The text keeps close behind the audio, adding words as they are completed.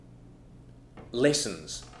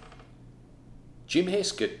Lessons. Jim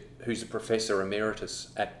Heskett, who's a Professor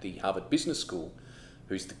Emeritus at the Harvard Business School,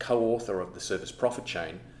 who's the co-author of The Service Profit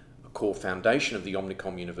Chain, a core foundation of the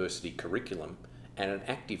Omnicom University curriculum, and an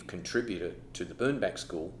active contributor to the Bernbach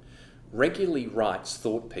School, regularly writes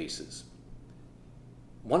thought pieces.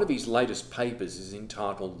 One of his latest papers is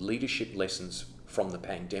entitled Leadership Lessons from the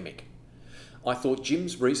Pandemic. I thought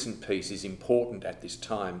Jim's recent piece is important at this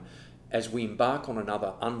time as we embark on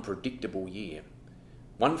another unpredictable year.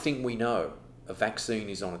 One thing we know, a vaccine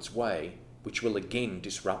is on its way, which will again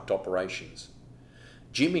disrupt operations.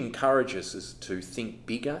 Jim encourages us to think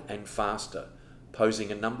bigger and faster,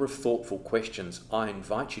 posing a number of thoughtful questions I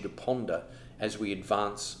invite you to ponder as we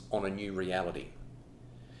advance on a new reality.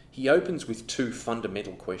 He opens with two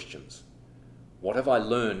fundamental questions. What have I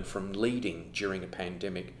learned from leading during a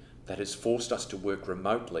pandemic that has forced us to work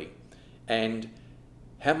remotely? And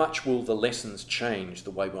how much will the lessons change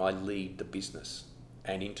the way I lead the business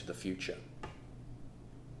and into the future?